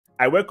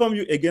I welcome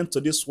you again to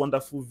this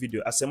wonderful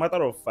video. As a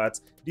matter of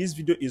fact, this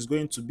video is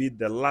going to be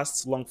the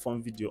last long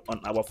form video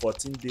on our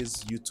 14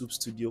 days YouTube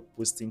studio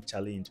posting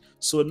challenge.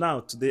 So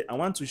now today I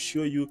want to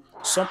show you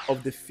some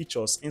of the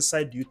features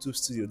inside YouTube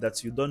studio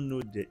that you don't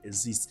know they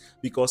exist,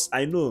 because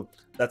I know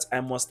that I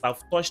must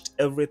have touched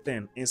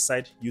everything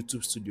inside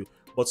YouTube studio.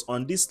 But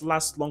on this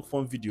last long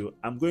form video,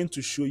 I'm going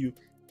to show you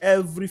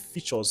every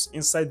features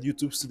inside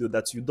YouTube studio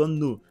that you don't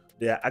know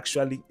they are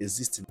actually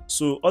existing.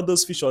 So all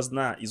those features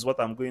now is what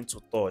I'm going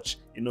to touch.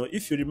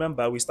 If you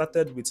remember, we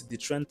started with the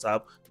trend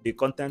tab, the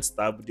content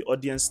tab, the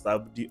audience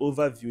tab, the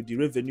overview, the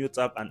revenue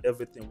tab, and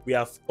everything. We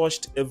have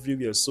touched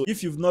everywhere. So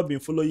if you've not been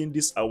following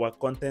this our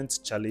content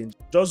challenge,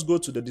 just go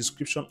to the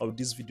description of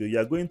this video. You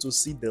are going to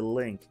see the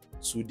link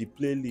to the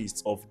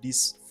playlist of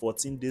this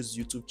 14 days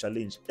YouTube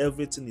challenge.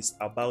 Everything is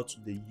about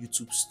the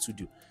YouTube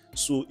studio.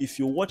 So if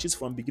you watch it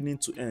from beginning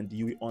to end,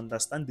 you will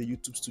understand the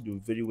YouTube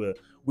studio very well.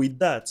 With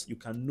that, you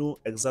can know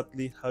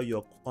exactly how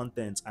your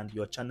content and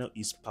your channel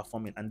is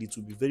performing, and it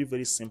will be very,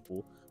 very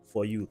simple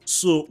for you.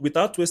 So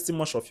without wasting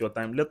much of your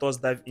time, let us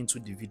dive into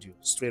the video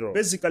straight up.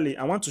 Basically,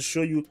 I want to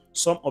show you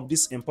some of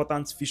these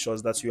important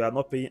features that you are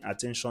not paying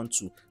attention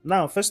to.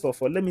 Now, first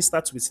of all, let me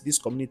start with this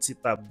community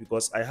tab,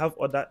 because I have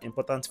other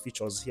important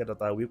features here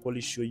that I will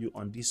equally show you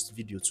on this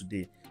video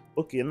today.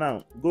 Okay,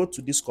 now go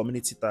to this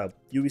community tab.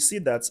 You will see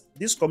that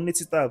this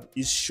community tab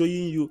is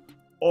showing you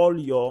all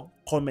your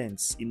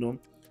comments.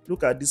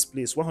 Look at this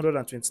place,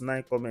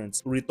 129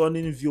 comments.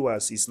 Returning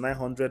viewers is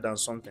 900 and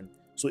something.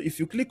 So if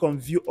you click on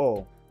view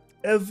all,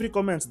 every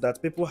comment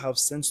that people have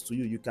sent to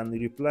you, you can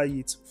reply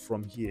it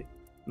from here.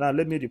 Now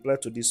let me reply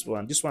to this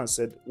one. This one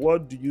said,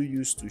 what do you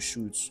use to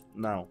shoot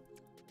now?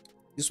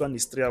 This one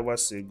is 3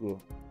 hours ago.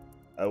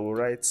 I will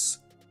write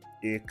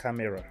a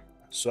camera.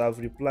 So I've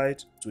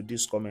replied to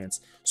these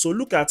comments. So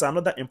look at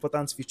another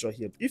important feature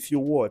here. If you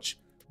watch,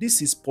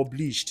 this is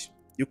published.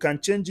 You can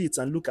change it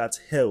and look at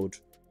held.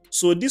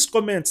 So these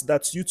comments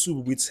that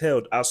YouTube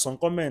withheld are some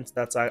comments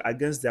that are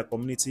against their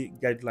community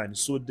guidelines.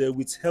 So they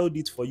withheld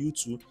it for you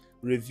to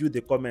review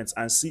the comments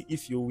and see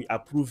if you will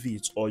approve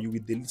it or you will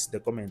delete the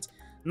comment.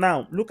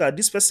 Now look at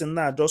this person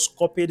now just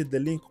copied the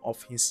link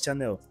of his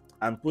channel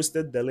and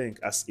posted the link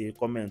as a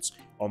comment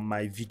on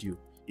my video.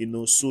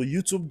 So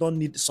YouTube don't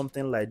need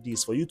something like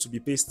this for you to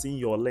be pasting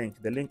your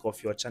link, the link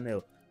of your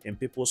channel, in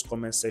people's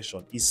comment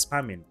section. It's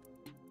spamming,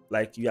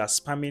 like you are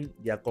spamming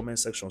their comment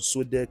section.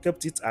 So they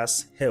kept it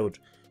as held.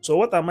 So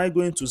what am I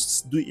going to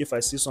do if I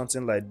see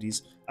something like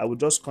this? I will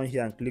just come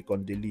here and click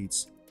on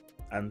delete,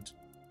 and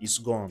it's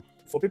gone.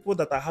 For people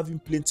that are having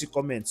plenty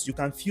comments, you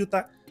can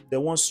filter the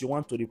ones you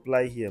want to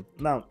reply here.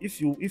 Now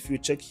if you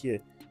check here,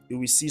 you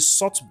will see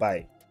sort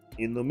by,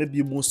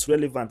 maybe most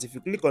relevant. If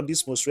you click on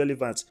this most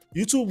relevant,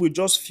 YouTube will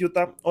just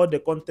filter all the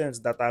contents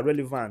that are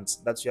relevant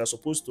that you are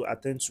supposed to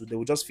attend to. They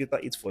will just filter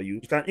it for you.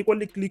 You can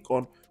equally click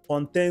on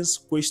contains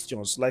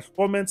questions, like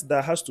comments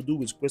that has to do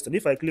with question.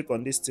 If I click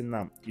on this thing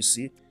now, you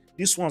see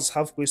these ones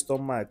have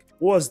question mark.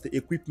 What's the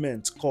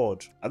equipment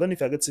called? I don't know if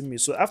you're getting me.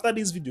 So after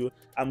this video,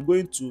 I'm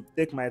going to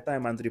take my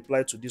time and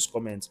reply to this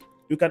comment.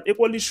 You can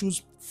equally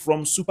choose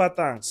from super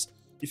thanks.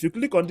 If you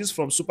click on this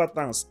from super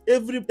thanks,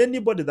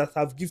 anybody that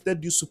have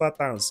gifted you super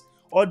thanks,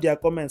 all their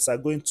comments are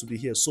going to be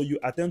here, so you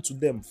attend to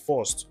them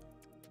first.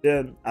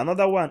 Then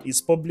another one is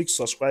public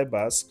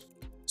subscribers.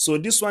 So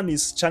this one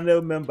is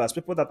channel members,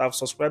 people that have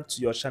subscribed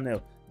to your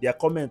channel. Their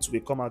comments will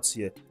come out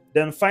here.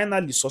 Then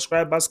finally,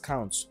 subscribers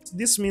count.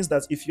 This means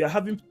that if you are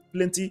having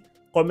plenty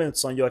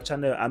comments on your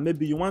channel and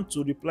maybe you want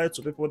to reply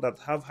to people that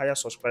have higher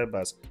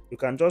subscribers, you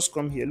can just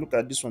come here. Look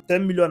at this one,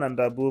 10 million and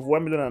above,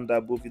 1 million and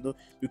above.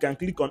 You can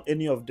click on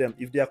any of them.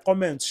 If their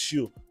comments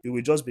show, you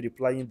will just be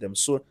replying them.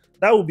 So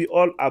that will be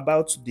all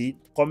about the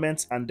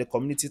comments and the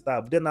community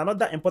tab. Then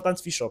another important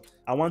feature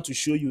I want to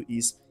show you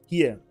is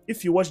here.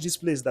 If you watch this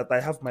place that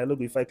I have my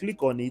logo, if I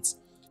click on it,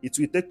 it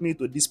will take me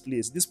to this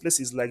place. This place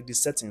is like the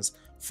settings.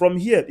 From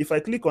here, if I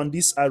click on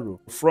this arrow,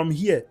 from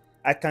here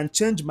I can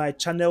change my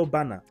channel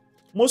banner.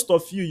 Most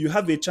of you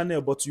have a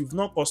channel, but you've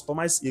not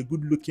customized a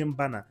good looking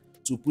banner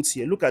to put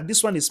here. Look at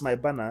this one, is my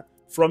banner.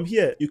 From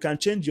here, you can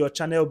change your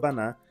channel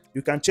banner.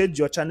 You can change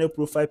your channel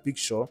profile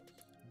picture.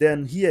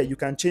 Then here, you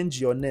can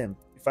change your name.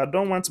 If I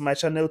don't want my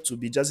channel to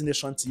be Jazi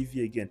Nation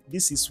TV again,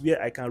 this is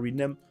where I can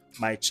rename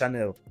my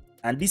channel.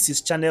 And this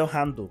is channel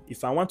handle.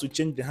 If I want to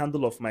change the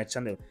handle of my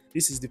channel,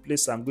 this is the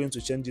place I'm going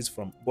to change it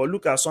from. But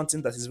look at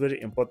something that is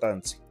very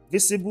important.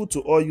 Visible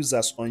to all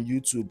users on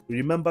YouTube.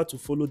 Remember to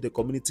follow the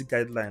community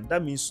guideline.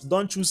 That means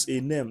don't choose a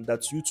name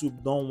that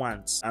YouTube don't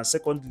want. And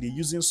secondly,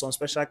 using some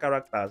special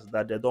characters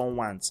that they don't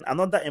want.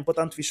 Another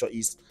important feature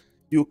is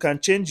you can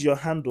change your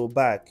handle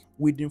back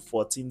within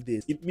 14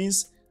 days. It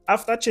means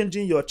after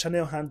changing your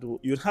channel handle,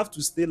 you have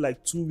to stay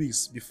like 2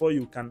 weeks before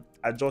you can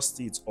adjust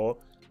it or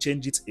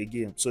change it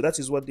again. So that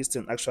is what this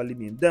thing actually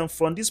means. Then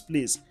from this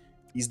place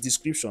is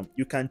description.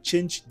 You can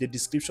change the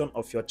description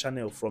of your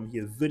channel from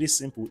here. Very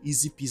simple,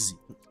 easy peasy.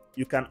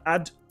 You can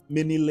add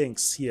many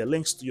links here,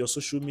 links to your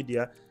social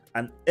media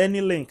and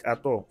any link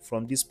at all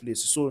from this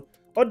place. So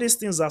All these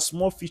things are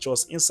small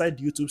features inside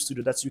YouTube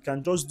Studio that you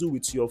can just do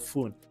with your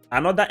phone.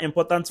 Another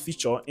important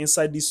feature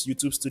inside this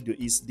YouTube Studio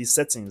is the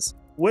settings.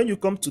 When you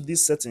come to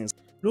these settings,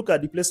 look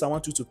at the place I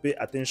want you to pay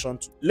attention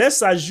to.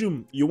 Let's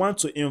assume you want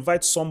to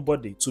invite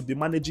somebody to be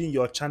managing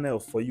your channel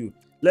for you.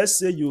 Let's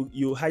say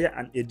you hire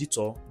an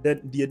editor,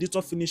 then the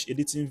editor finish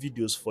editing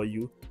videos for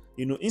you.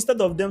 Instead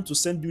of them to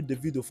send you the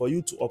video for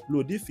you to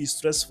upload, if it's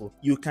stressful,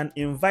 you can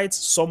invite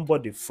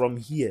somebody from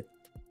here.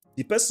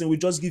 The person will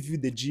just give you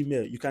the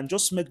Gmail. You can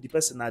just make the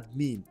person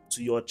admin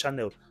to your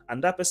channel,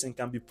 and that person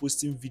can be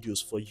posting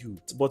videos for you.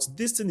 But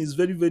this thing is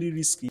very, very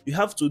risky. You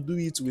have to do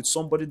it with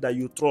somebody that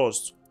you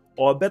trust.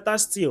 Or better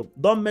still,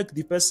 don't make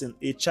the person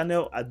a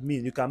channel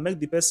admin. You can make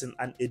the person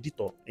an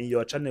editor in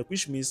your channel,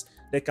 which means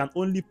they can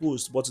only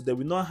post, but they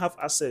will not have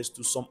access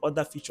to some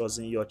other features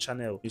in your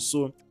channel.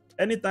 So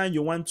anytime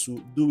you want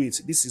to do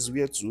it, this is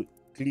where to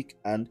click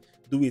and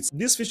do it.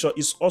 This feature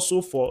is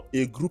also for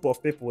a group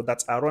of people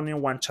that are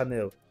running one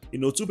channel.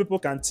 Two people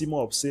can team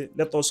up, say,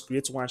 let us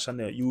create one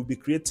channel. You will be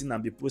creating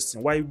and be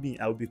posting. Why me?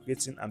 I will be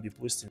creating and be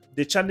posting.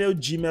 The channel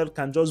Gmail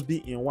can just be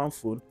in one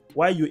phone,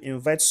 while you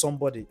invite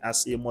somebody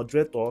as a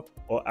moderator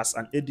or as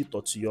an editor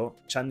to your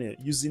channel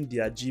using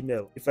their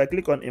Gmail. If I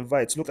click on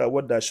invite, look at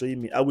what they're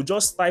showing me. I will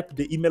just type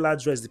the email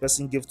address the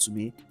person gave to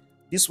me.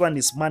 This one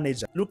is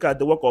manager. Look at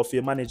the work of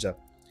a manager.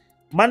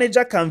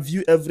 Manager can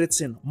view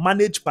everything,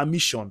 manage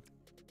permission,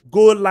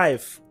 go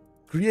live,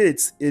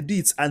 create,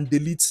 edit, and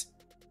delete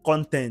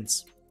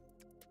content.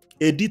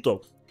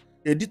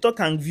 Editor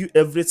can view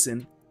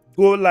everything,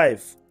 go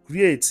live,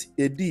 create,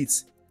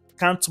 edit,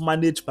 can't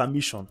manage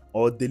permission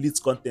or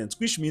delete content,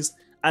 which means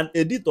an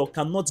editor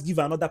cannot give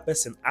another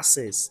person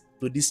access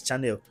to this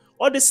channel.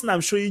 All this thing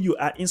I'm showing you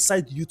are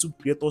inside YouTube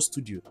Creator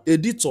Studio.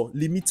 Editor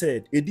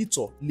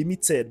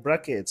limited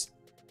brackets,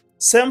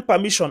 same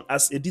permission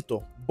as editor,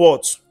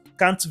 but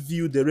can't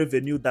view the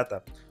revenue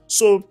data.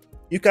 So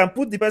you can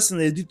put the person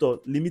editor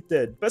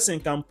limited. Person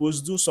can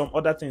post, do some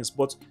other things,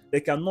 but they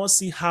cannot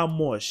see how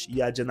much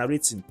you are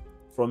generating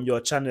from your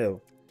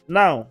channel.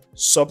 Now,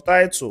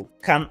 subtitle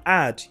can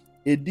add,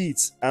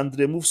 edit, and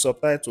remove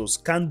subtitles.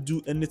 Can't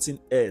do anything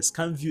else.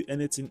 Can't view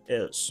anything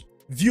else.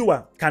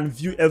 Viewer can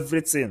view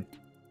everything.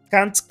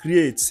 Can't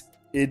create,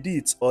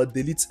 edit, or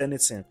delete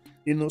anything.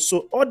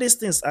 So all these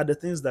things are the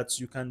things that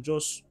you can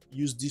just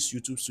use this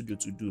YouTube Studio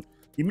to do.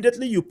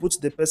 Immediately you put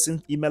the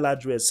person's email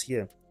address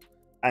here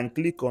and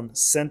click on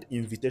send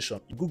invitation.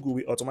 Google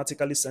will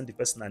automatically send the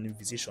person an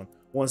invitation.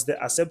 Once they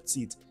accept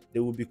it, they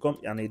will become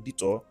an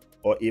editor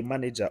or a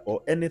manager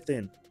or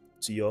anything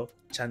to your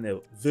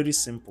channel. Very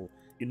simple.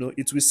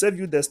 It will save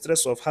you the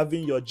stress of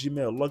having your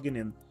Gmail logging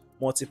in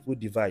multiple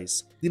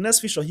devices. The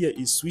next feature here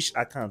is switch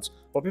account.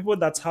 For people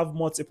that have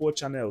multiple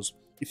channels,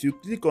 if you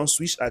click on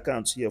switch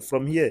account here,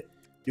 from here,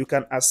 you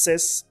can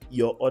access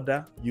your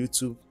other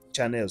YouTube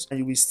channels and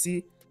you will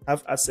still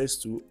have access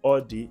to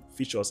all the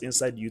features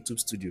inside YouTube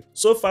Studio.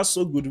 So far,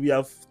 so good. We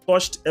have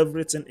touched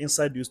everything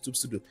inside YouTube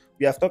Studio.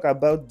 We have talked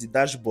about the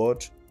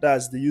dashboard,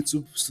 that's the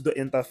YouTube Studio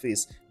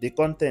interface, the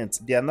content,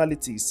 the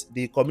analytics,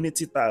 the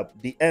community tab,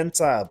 the end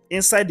tab.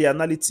 Inside the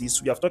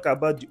analytics, we have talked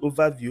about the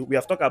overview, we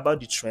have talked about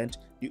the trend,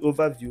 the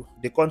overview,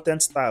 the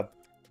content tab,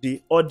 the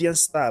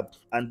audience tab,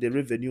 and the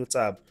revenue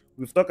tab.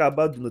 We've talked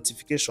about the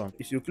notification.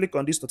 If you click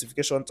on this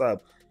notification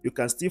tab, you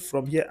can still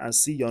from here and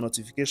see your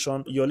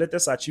notification, your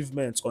latest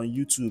achievements on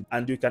YouTube,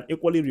 and you can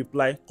equally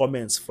reply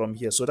comments from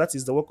here. So that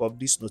is the work of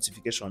this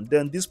notification.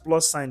 Then this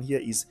plus sign here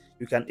is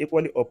you can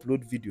equally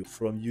upload video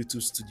from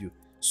YouTube Studio.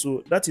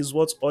 So that is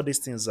what all these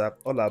things are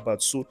all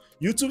about. So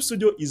YouTube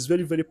Studio is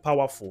very, very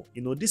powerful.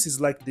 This is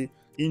like the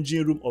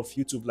engine room of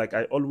YouTube, like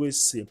I always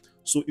say.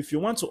 So if you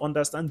want to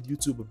understand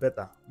YouTube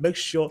better, make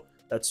sure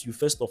that you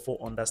first of all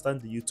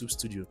understand the YouTube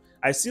Studio.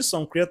 I see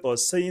some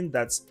creators saying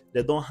that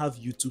they don't have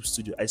YouTube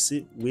Studio. I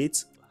say,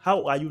 wait,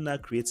 how are you now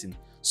creating?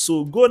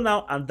 So go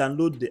now and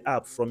download the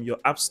app from your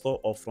App Store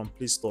or from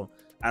Play Store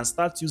and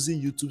start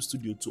using YouTube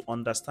Studio to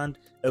understand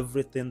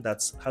everything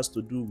that has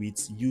to do with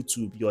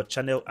YouTube, your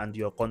channel, and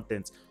your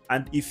content.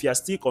 And if you're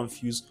still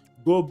confused,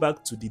 go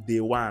back to the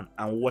day one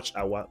and watch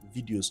our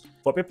videos.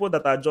 For people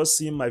that are just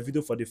seeing my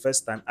video for the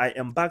first time, I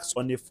embarked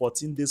on a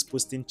 14 days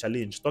posting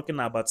challenge talking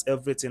about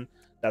everything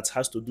that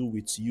has to do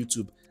with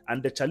YouTube.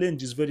 And the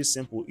challenge is very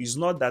simple. It's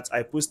not that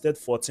I posted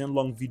 14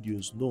 long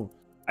videos. No,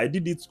 I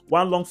did it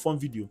one long form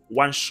video,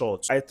 one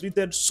short. I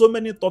treated so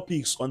many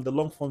topics on the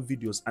long form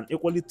videos and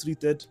equally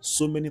treated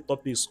so many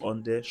topics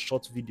on the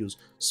short videos.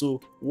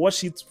 So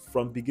watch it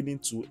from beginning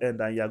to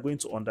end and you are going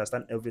to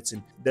understand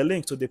everything. The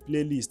link to the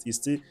playlist is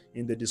still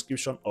in the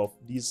description of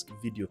this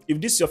video. If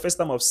this is your first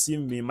time of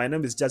seeing me, my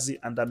name is Jazi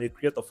and I'm a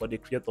creator for the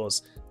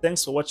creators.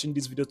 Thanks for watching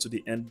this video to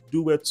the end.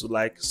 Do well to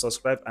like,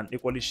 subscribe, and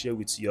equally share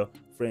with your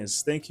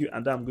friends. Thank you,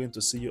 and I'm going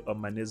to see you on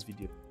my next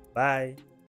video. Bye.